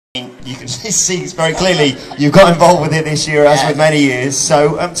You can see very clearly you've got involved with it this year, as with many years.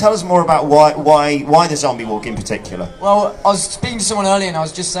 So tell us more about why the Zombie Walk in particular. Well, I was speaking to someone earlier and I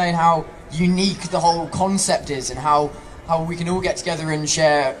was just saying how unique the whole concept is and how we can all get together and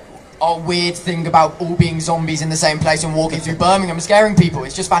share our weird thing about all being zombies in the same place and walking through Birmingham and scaring people.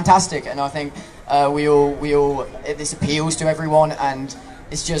 It's just fantastic, and I think this appeals to everyone, and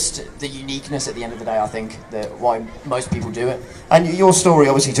it's just the uniqueness at the end of the day, I think, that why most people do it. And your story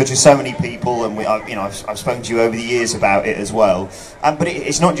obviously touches so many people, and I've spoken to you over the years about it as well. But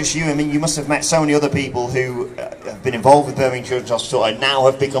it's not just you. I mean, you must have met so many other people who have been involved with Birmingham Children's Hospital and now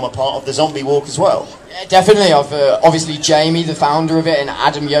have become a part of the Zombie Walk as well. Yeah, definitely. I've obviously Jamie, the founder of it, and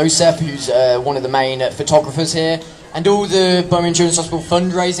Adam Wilbourn, who's one of the main photographers here, and all the Birmingham Children's Hospital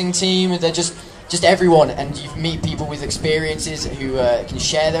fundraising team. They're just everyone, and you meet people with experiences who can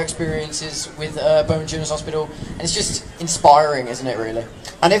share their experiences with Birmingham Children's Hospital, and it's just inspiring, isn't it, really?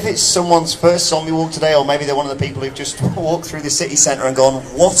 And if it's someone's first zombie walk today, or maybe they're one of the people who've just walked through the city centre and gone,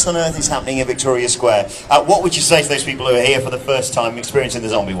 what on earth is happening in Victoria Square? What would you say to those people who are here for the first time experiencing the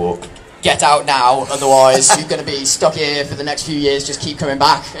zombie walk? Get out now, otherwise you're going to be stuck here for the next few years. Just keep coming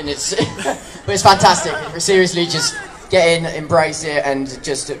back, and it's but it's fantastic. Seriously, just get in, embrace it, and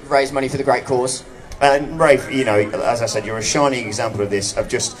just raise money for the great cause. And Rafe, you know, as I said, you're a shining example of this, of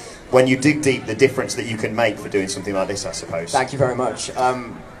just when you dig deep, the difference that you can make for doing something like this, I suppose. Thank you very much.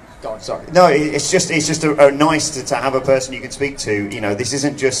 Go on, sorry. No, it's just nice to have a person you can speak to. You know, this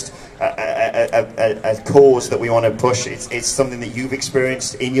isn't just a cause that we want to push. It's something that you've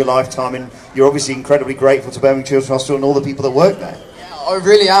experienced in your lifetime, and you're obviously incredibly grateful to Birmingham Children's Hospital and all the people that work there. Yeah, I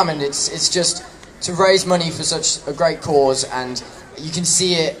really am, and it's just to raise money for such a great cause, and you can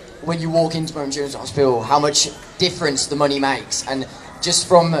see it when you walk into Birmingham Children's Hospital, how much difference the money makes. And just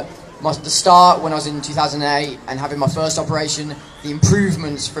from the start, when I was in 2008 and having my first operation, the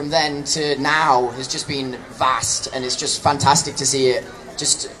improvements from then to now has just been vast, and it's just fantastic to see it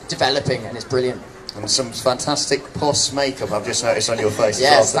just developing, and it's brilliant. And some fantastic puss makeup I've just noticed on your face.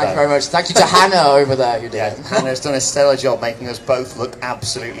 Yes, thank you very much. Thank you to Hannah over there who did it. Hannah's done a stellar job making us both look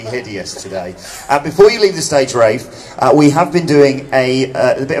absolutely hideous today. Before you leave the stage, Rafe, we have been doing a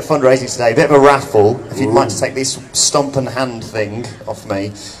bit of fundraising today, a bit of a raffle, if you'd like to take this stump and hand thing off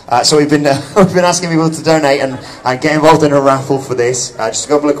me. So we've been asking people to donate and get involved in a raffle for this, just a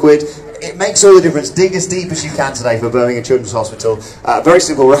couple of quid. It makes all the difference. Dig as deep as you can today for Birmingham Children's Hospital. Very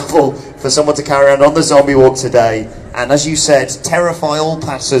simple raffle for someone to carry on the Zombie Walk today. And as you said, terrify all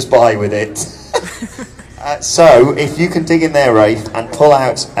passers-by with it. So, if you can dig in there, Rafe, and pull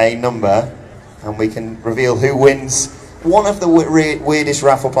out a number, and we can reveal who wins one of the weirdest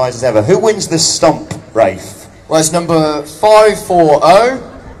raffle prizes ever. Who wins the stump, Rafe? Well, it's number 540.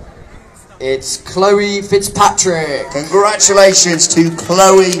 It's Chloe Fitzpatrick. Congratulations to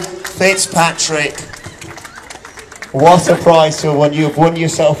Chloe Fitzpatrick. What a prize to have won. You've won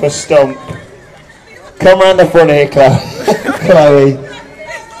yourself a stump. Come round the front here, Chloe.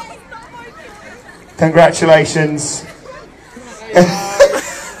 Congratulations.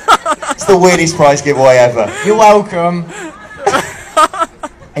 It's the weirdest prize giveaway ever. You're welcome.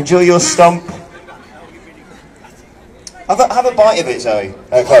 Enjoy your stump. Have a bite of it, Zoe.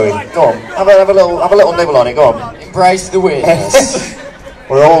 Chloe, go on. Have a little nibble on it. Go on. Embrace the weirdness.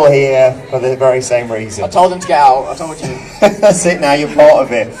 We're all here for the very same reason. I told them to get out. I told you. That's it. Now you're part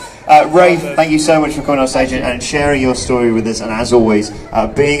of it. Rafe, thank you so much for coming on stage and sharing your story with us. And as always,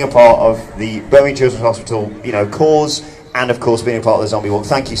 being a part of the Birmingham Children's Hospital, cause, and of course being a part of the Zombie Walk.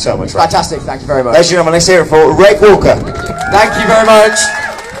 Thank you so much, Rafe. Fantastic. Thank you very much. Ladies and gentlemen, let's hear it for Rafe Walker. Thank you very much.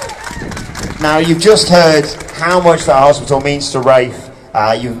 Now, you've just heard how much that hospital means to Rafe.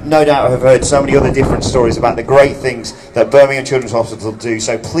 You no doubt have heard so many other different stories about the great things that Birmingham Children's Hospital do,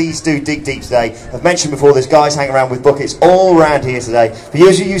 so please do dig deep today. I've mentioned before, there's guys hanging around with buckets all around here today. For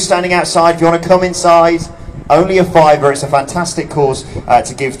those of you standing outside, if you want to come inside, only a £5. It's a fantastic cause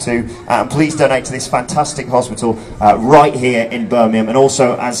to give to, and please donate to this fantastic hospital right here in Birmingham. And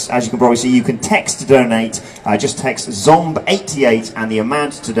also, as you can probably see, you can text to donate. Just text ZOMB88 and the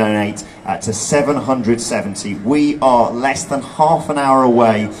amount to donate to 770. We are less than half an hour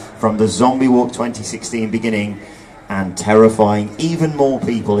away from the Zombie Walk 2016 beginning and terrifying even more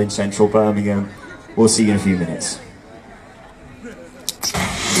people in central Birmingham. We'll see you in a few minutes.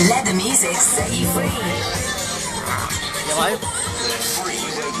 Let the music set you free. Hello?